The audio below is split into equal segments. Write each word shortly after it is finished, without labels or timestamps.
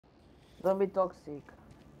Don't be toxic.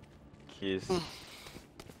 Kiss.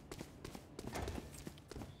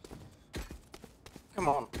 Come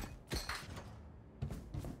on.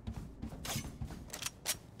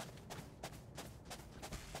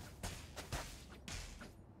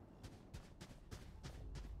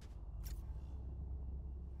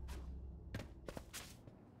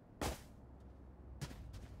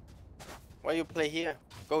 Why you play here?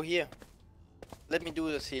 Go here. Let me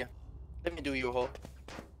do this here. Let me do your hole.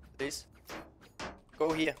 Please.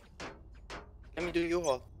 Go here. Let me do your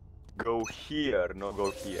hole. Go here, not go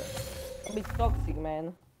here. Don't be toxic,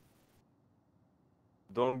 man.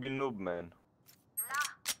 Don't be noob, man.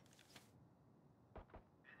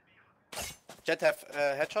 Jet have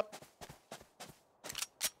headshot.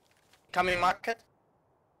 Coming market.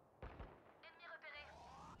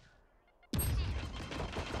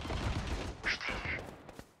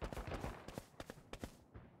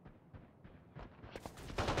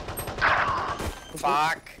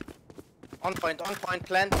 Fuck. On point,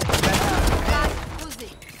 plant. Posé.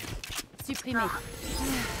 Supprimé.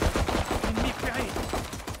 Ennemi ferré.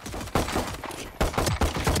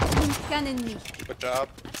 Qu'un ennemi. Good job.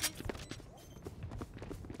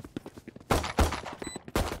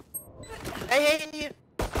 Hey!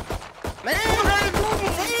 Man, I'm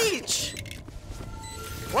moving Sage!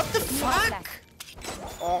 What the fuck?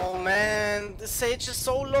 Oh man, the Sage is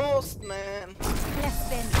so lost, man.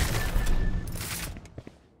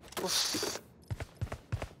 Oof.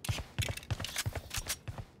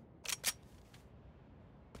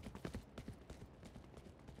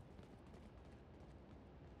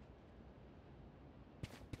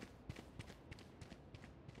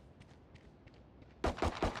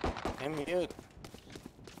 I'm mute.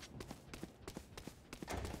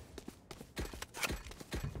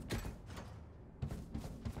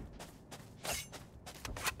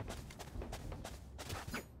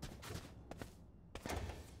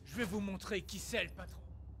 Je vais vous montrer qui c'est le patron.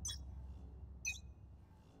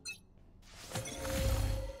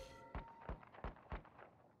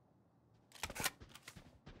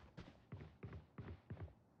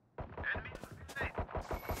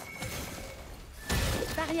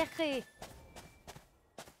 Barrière créée.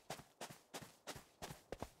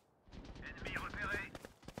 Ennemi repéré.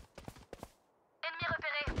 Ennemi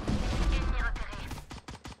repéré. Ennemi repéré.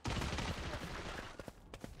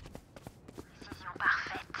 Décision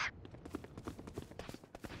parfaite.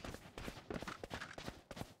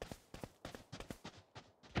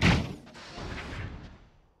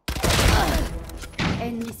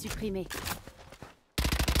 Ennemi supprimé.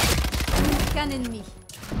 Qu'un ennemi.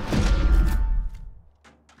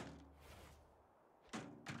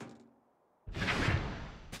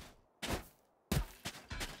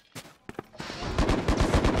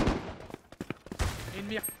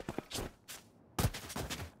 Ennemi.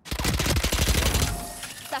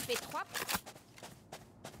 Ça fait 3.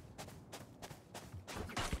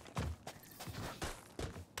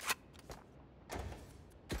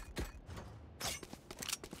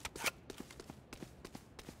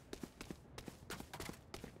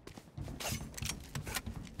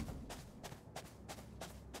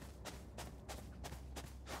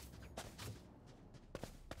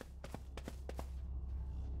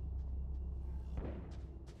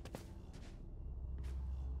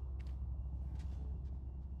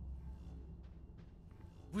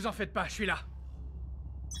 Vous en faites pas, je suis là.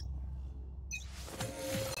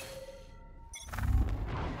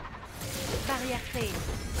 Barrière créée.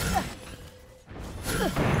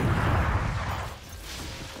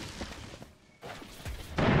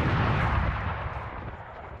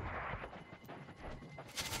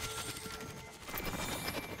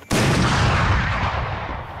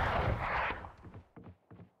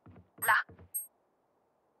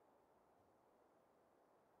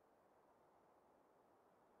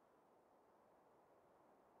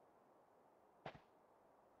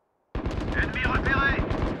 Ennemi repéré.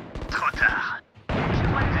 Trop tard.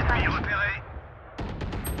 Ennemi repéré.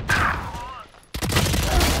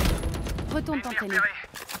 Retourne t'entraîner.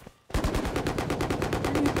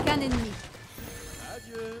 Plus qu'un ennemi.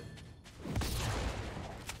 Adieu.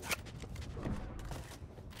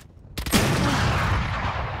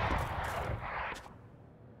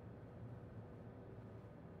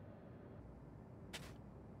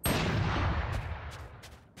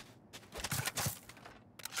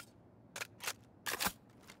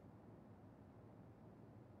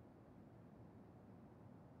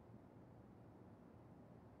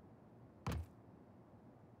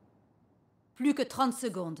 Plus que 30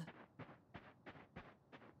 secondes.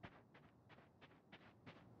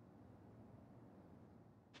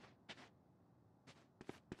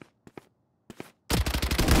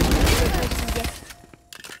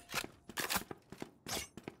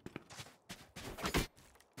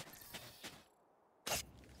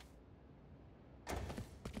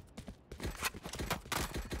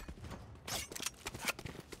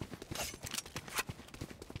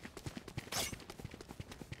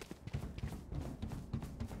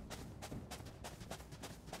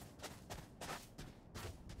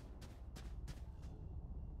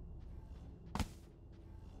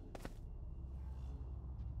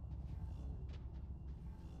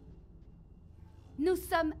 Nous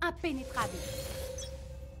sommes impénétrables.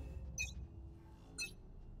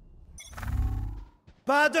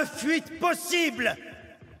 Pas de fuite possible!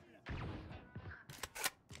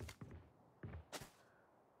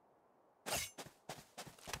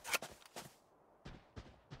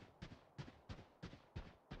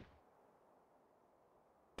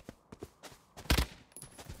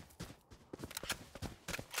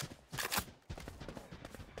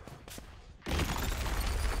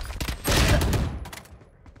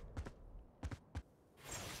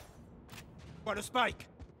 Quoi le spike?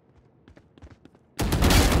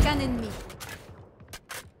 Qu'un ennemi.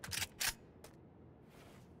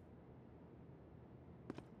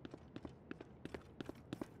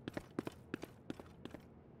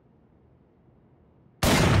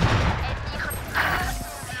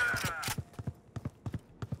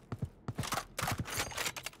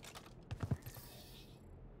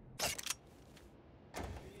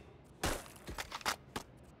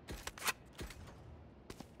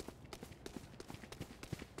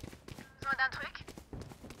 Besoin d'un truc?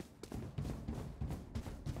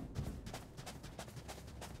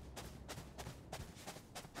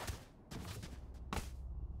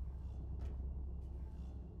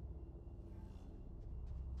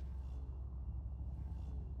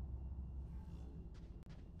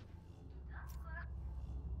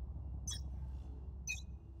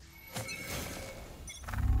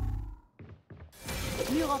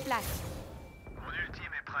 Mur en place. Mon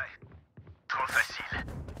ultime est prêt. Trop facile.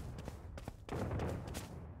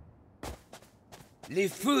 Les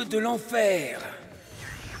feux de l'enfer!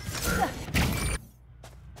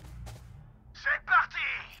 C'est parti!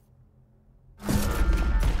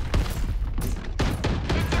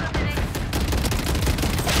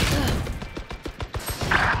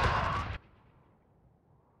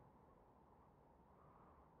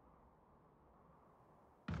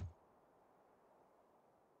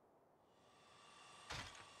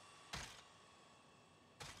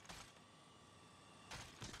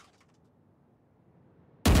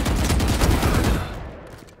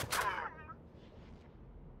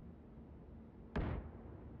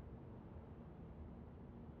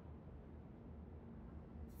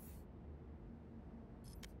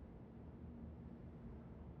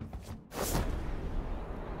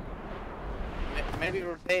 Maybe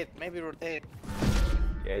rotate, maybe rotate.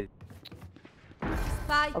 Yeah,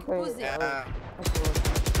 Spike Okay. posé. Yeah.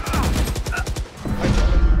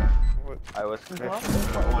 I was Une crashing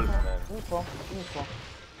fois, my walls, man. une fois, une fois.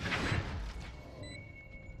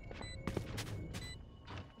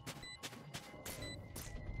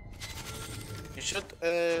 You should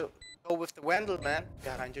go with the Wendell, man.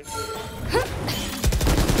 Behind you. Qu'un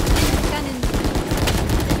ennemi.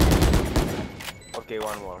 Okay,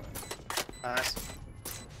 one more. Nice.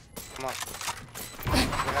 Come on.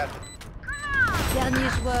 You have it. Dernier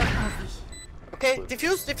joueur en vie. Okay,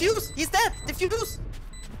 defuse, defuse! He's dead! Defuse!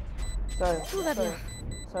 Sorry. Tout va bien.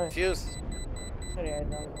 Sorry. Defuse. Sorry, I don't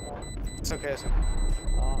know. It's okay, so.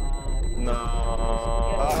 No.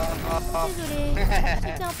 Désolé.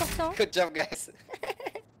 C'était important. Good job, guys.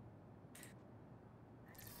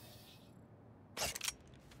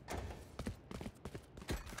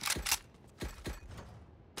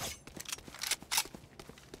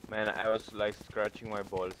 Man, I was like scratching my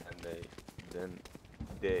balls and then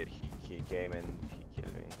there he came and he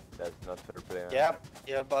killed me. That's not fair play, man. Yeah,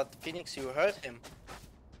 yeah, but Phoenix, you hurt him.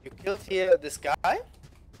 You killed here this guy,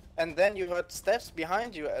 and then you heard steps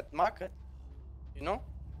behind you at market. You know?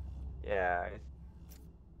 Yeah.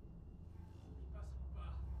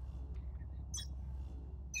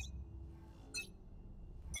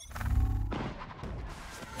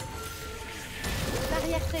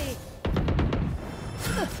 Barrière créée.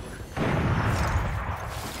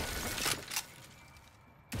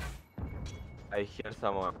 I hear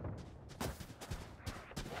someone.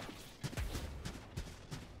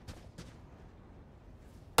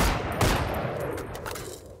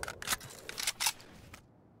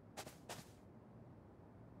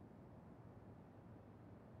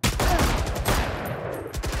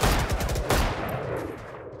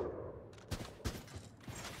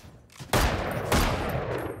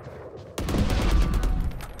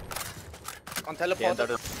 On teleport. that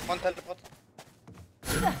is- On teleport.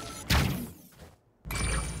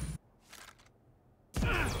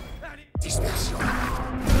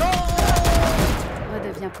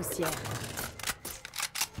 Redevient poussière.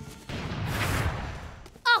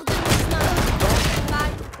 Hors de mon chemin.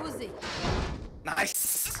 Spike posé.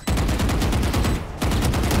 Nice.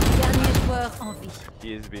 Dernier joueur en vie.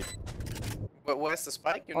 He is B. Where's the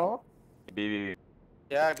spike? You know? Oh, B.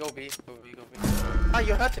 Yeah, go B. Go B. Go B. Ah,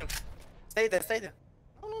 you hurt him. Stay there. Stay there.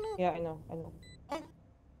 No, no, no. yeah, I know, I know.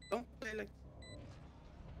 play like.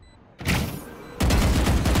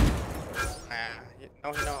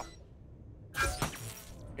 Nah, no.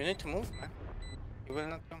 You need to move, man. You will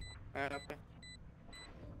not come. Okay.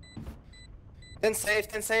 Then save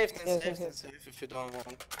Yes. if you don't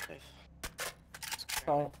want.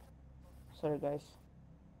 Save. Sorry guys.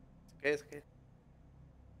 It's okay.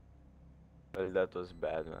 Well, that was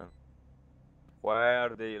bad, man. Why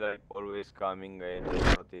are they like always coming and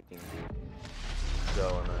rotating the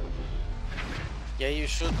zone? Yeah, you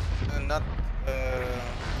should not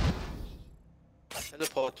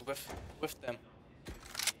teleport with them.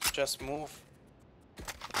 Just move.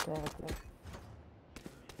 Okay.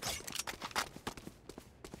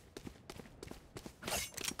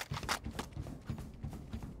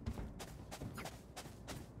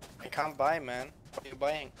 I can't buy, man. What are you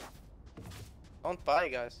buying? Don't buy,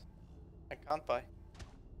 guys. I can't buy.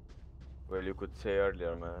 Well, you could say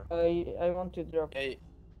earlier, man. I want to drop. Yeah.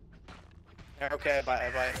 Yeah, okay, I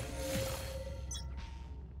buy.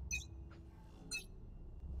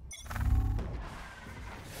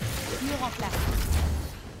 Mur en place.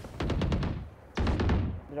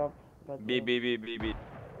 Drop. But B.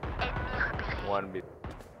 One B.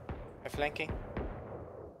 I'm flanking.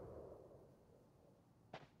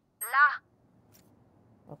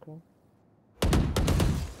 Okay.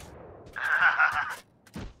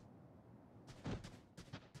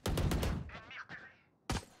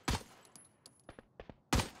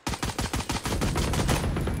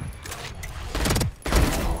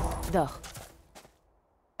 Dors.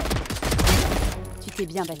 Tu t'es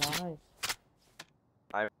bien battu.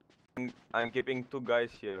 Nice. I'm keeping 2 guys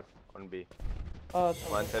here on B. Oh,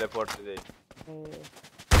 One teleport today.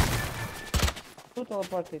 Two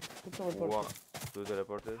teleported. One, 2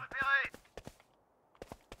 teleported.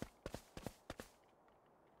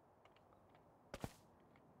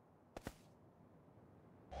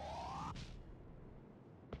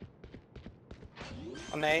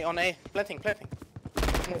 On A. Planting.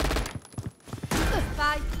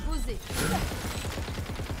 Spike posé.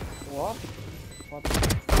 What?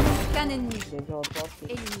 Qu'un ennemi. They teleported.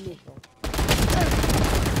 Éliminé.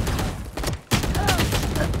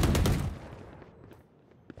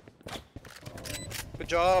 Good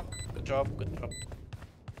job.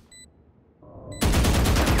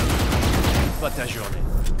 Pas ta journée.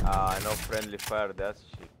 Ah, no friendly fire, that's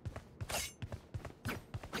shit.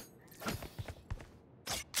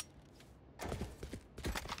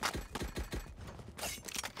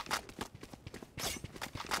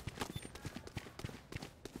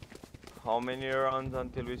 How many rounds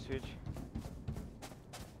until we switch?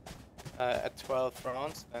 At 12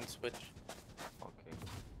 rounds, then switch. Okay.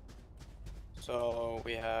 So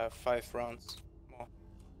we have 5 rounds more.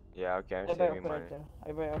 Yeah, okay, I'm I buy saving money. operator.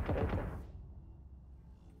 I buy operator.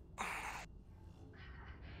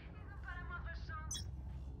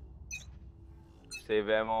 Save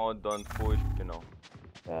ammo, don't push, you know.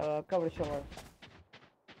 Cover shower.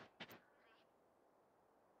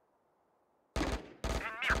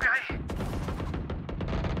 Ennemi repéré.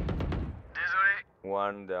 Désolé.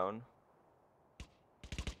 One down.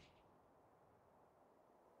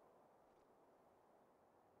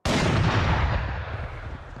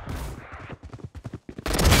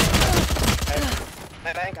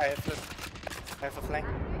 I have a flank.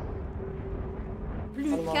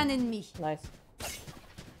 Plus qu'un ennemi. Nice.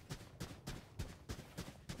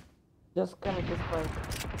 Just come at this point.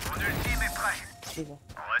 Mon ultime est prêt. Easy.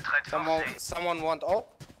 Retraite forcée. Someone want ult?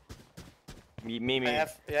 Me. I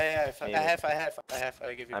have. Yeah. Me. I have.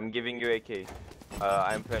 I give you. I'm giving you AK.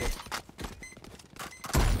 I'm planning.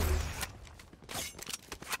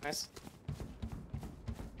 Nice.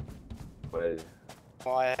 Well,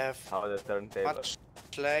 Oh, I have how the turntable. much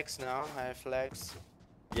flags now. I have flags.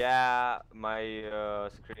 Yeah, my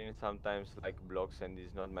screen sometimes like blocks and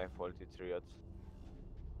it's not my fault, it's Riot's.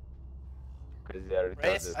 Because they are Race.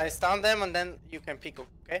 retarded. I stun them and then you can pick up.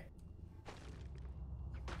 Okay.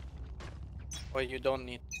 Or you don't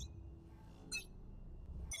need.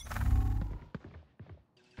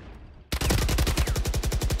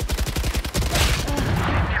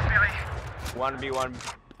 Ennemi repéré. 1v1.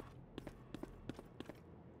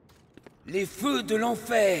 Les feux de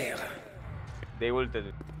l'enfer. They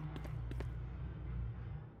ulted.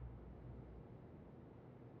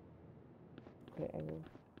 Okay, I will.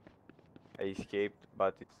 I escaped,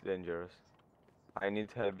 but it's dangerous. I need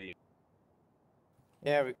help.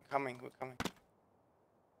 Yeah, we're coming. Ennemi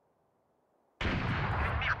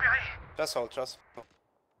repéré. Just hold. Just.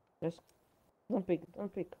 Just don't pick.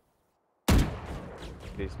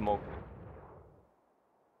 They smoke.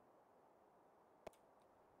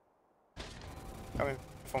 Coming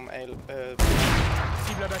from A.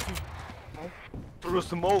 Cible abattue. Through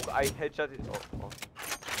smoke, I headshot it. Oh, oh.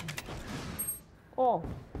 Oh.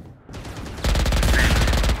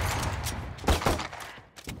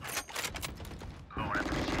 Pour la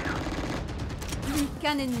poussière. Plus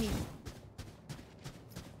qu'un ennemi.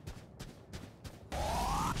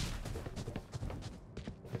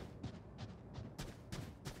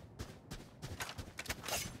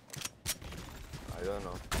 I don't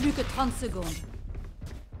know. Plus que 30 secondes.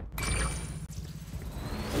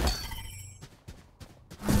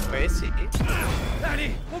 Where is he?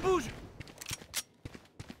 Allez, on bouge.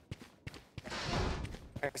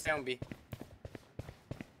 Stay on B.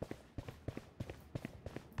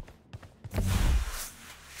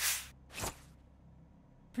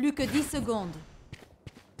 Plus que 10 secondes.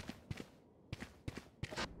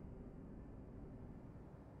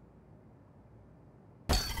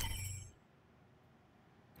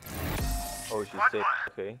 Oh, she's safe.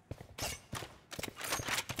 Okay.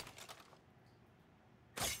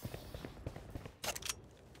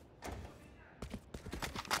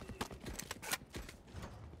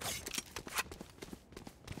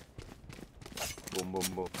 Boom, boom,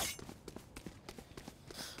 boom.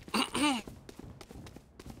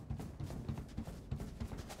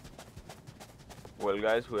 Well,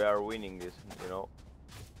 guys, we are winning this, you know.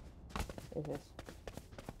 It is.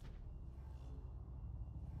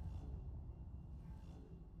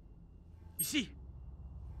 Ici.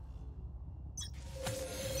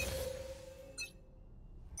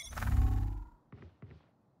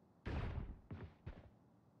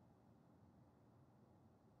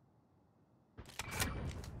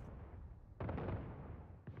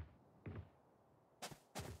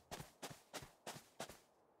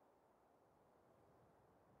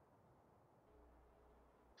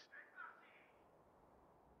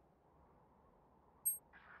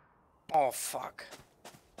 Oh fuck.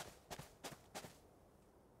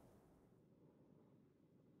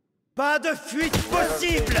 Pas de fuite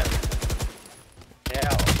possible.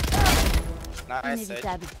 Yeah. Nice.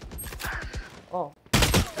 Inévitable. Oh.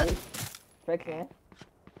 Okay.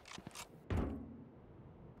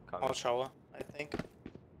 I'll shower, I think.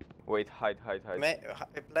 Wait, hide, hide, hide.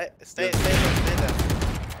 Stay there.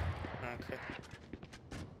 Okay.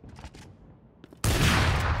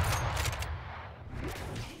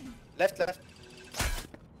 Left.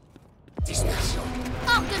 Dispersion.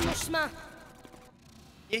 Hors de mon chemin.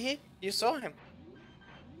 Here. You saw him.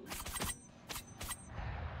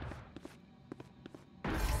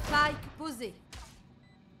 Spike posé.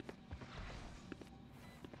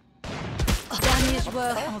 Dernier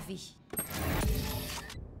joueur en vie.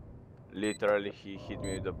 Literally, he hit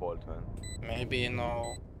me with the bolt, man. Maybe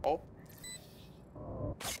no. Oh.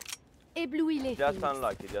 Éblouis les Just filles.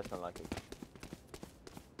 unlucky, just unlucky.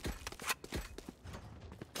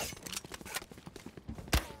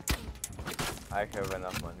 I have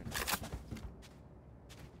enough money.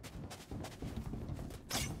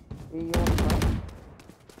 You want to buy?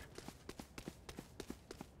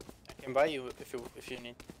 I can buy you if you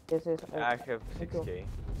need. Yes, yes. I have thank you. 6k.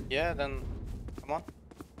 Yeah, then come on.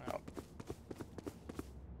 Oh.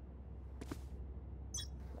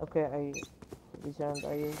 Okay, I use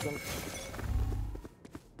them.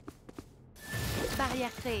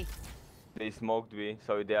 Barrière créée. They smoked me,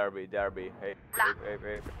 so they are B. Hey.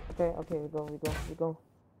 Okay, we go.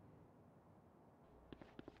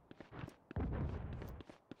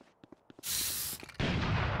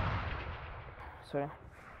 Sorry.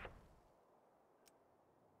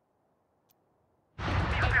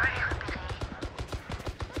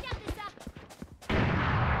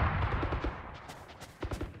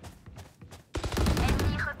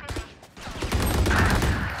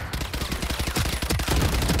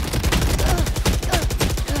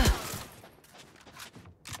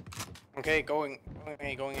 Okay, going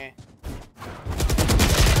A.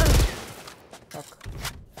 Fuck.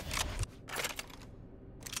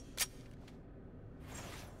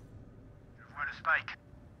 Je vois le spike.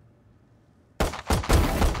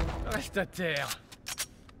 Reste à terre.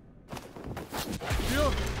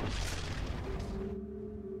 Yo.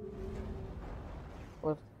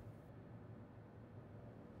 What?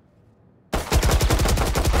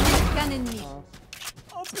 Qu'un ennemi.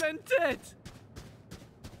 En pleine tête.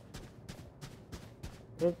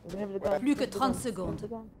 Grab the gun. Plus que grab the 30 gun, secondes. grab the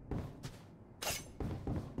gun.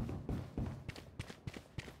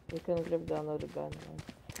 You can grab the another gun.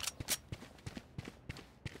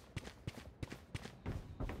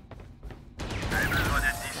 J'ai besoin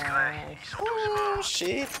d'être discret. Nice. Ils sont tous morts. Oh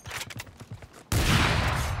shit.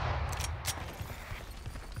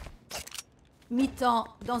 Mi-temps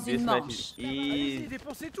dans This une match manche. is Allez-y, easy.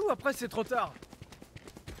 dépensez tout. Après, c'est trop tard.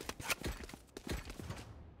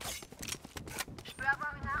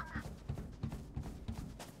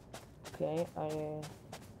 Okay,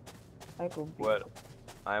 I go B. Well,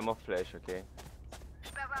 I'm a flash, okay?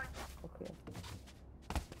 Okay.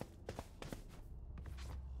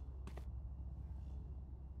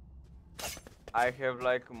 I have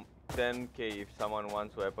like 10k if someone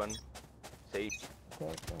wants weapon. Say it.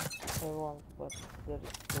 Okay, I won't, but there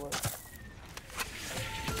is the way.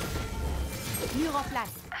 Mur en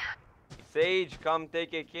place. Sage, come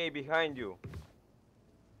take a K behind you.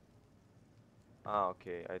 Ah,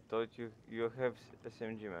 okay. I thought you have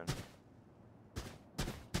SMG, man.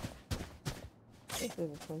 This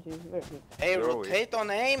is very good. Hey, Throw rotate on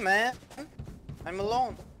A, man. I'm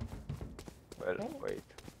alone. Well, Okay. wait.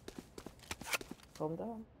 Calm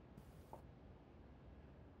down.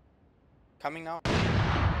 Coming now.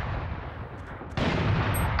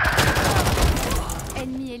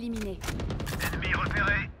 Ennemi éliminé. Ennemi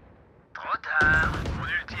repéré. Trop tard. Mon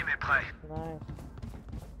ultime est prêt. Nice.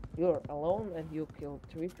 You're alone and you killed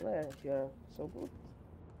 3 players. You're so good.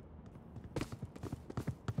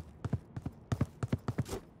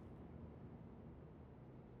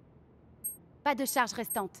 Pas de charge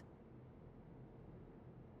restante.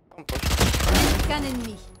 Don't push. Aucun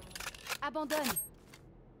ennemi. Abandonne.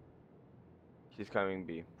 He's coming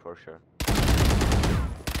B for sure.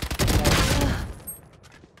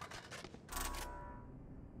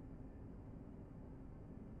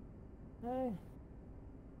 Hey,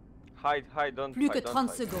 Hide, don't Plus fight, que don't 30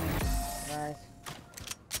 fight. secondes. nice.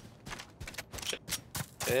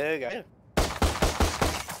 Guys.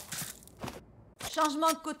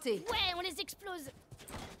 Changement de côté. Ouais, on les explose.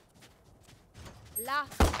 Là.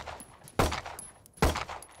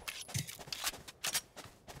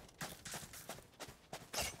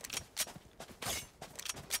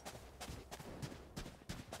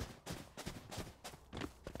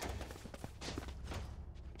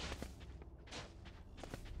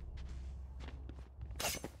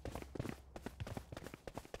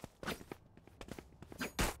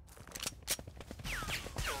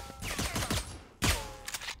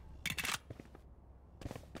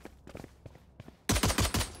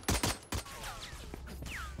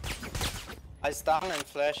 I stun and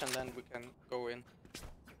flash and then we can go in.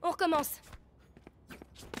 On recommence.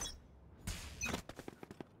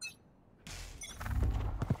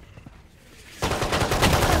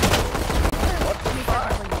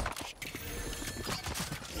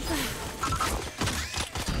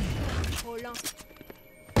 Trop lent.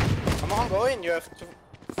 Come on, go in. You have to.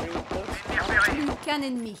 Ennemi repéré. Plus qu'un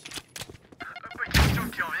ennemi. Petit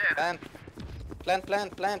saut qui reviennent.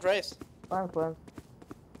 Plant, race. Plant.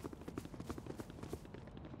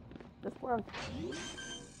 Just plant.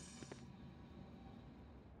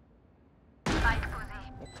 I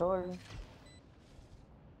told you.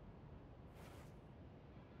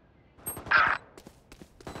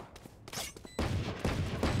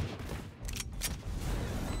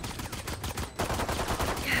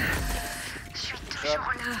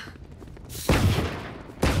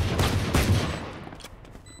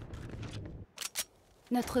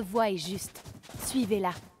 Notre voie est juste.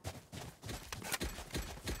 Suivez-la.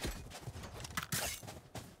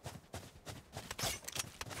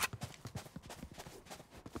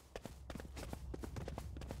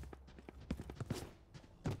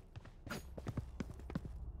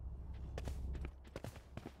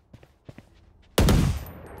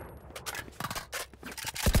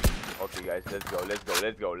 Okay, guys, let's go,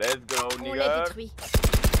 On les nigga. détruit.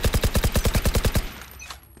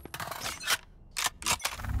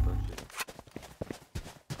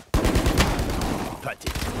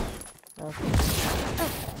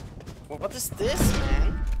 What is this,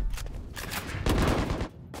 man?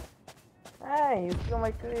 Hey, you kill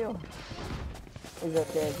my kill. It's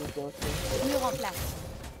okay, just go through. Mur en place.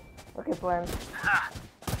 Okay, plant.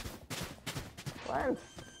 Plant.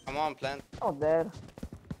 Come on, plant. Oh, dead.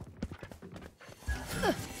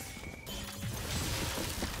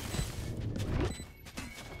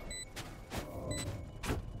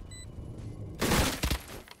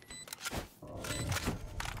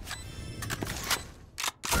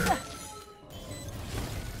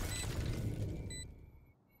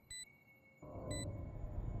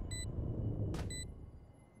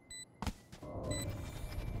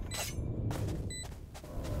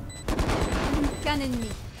 Qu'un ennemi.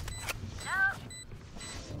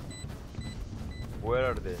 Where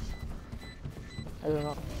are they? I don't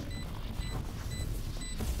know.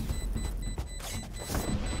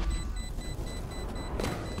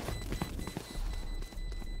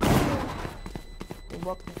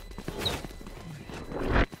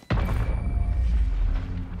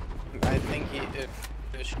 I think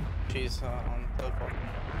she's on teleport.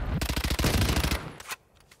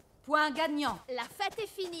 Point gagnant. La fête est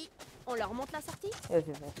finie. On leur montre la sortie? Ouais,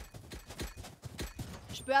 c'est ça.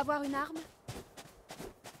 Je peux avoir une arme?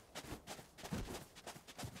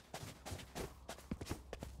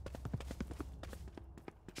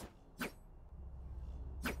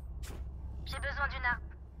 J'ai besoin d'une arme.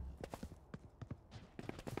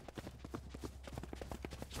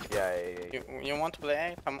 Yeah. You want to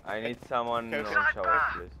play? I need someone Okay. on shower,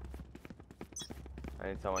 please. I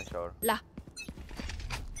need someone shower. Là.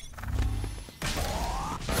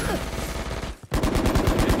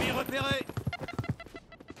 Ennemi repéré.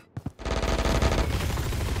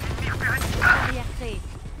 Barrière créée.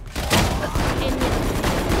 Ennemi.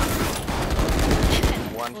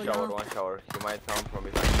 One Oh shower, no. one shower. He might come from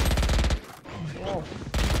it. Oh,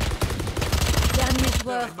 Dernier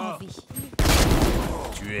joueur est en mort. vie.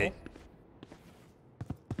 Tué.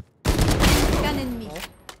 Qu'un ennemi.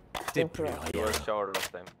 T'es plus He rien. was shower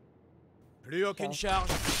last time. Plus aucune charge.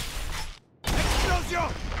 Explosion!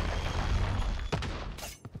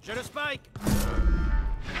 J'ai le spike!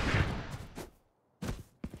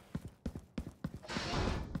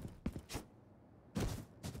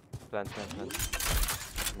 Plant.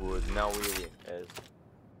 Good, now we win. Yes.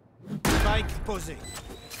 Spike posé.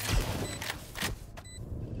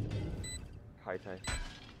 High time.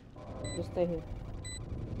 just stay here.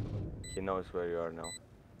 He knows where you are now.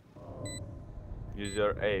 Use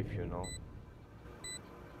your A if you know.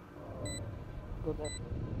 Go back.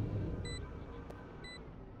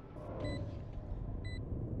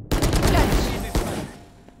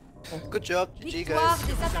 Good job, GG Victoire guys.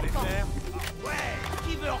 des Vous allez attaquants. faire? Ouais!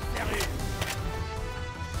 Qui veut en faire une?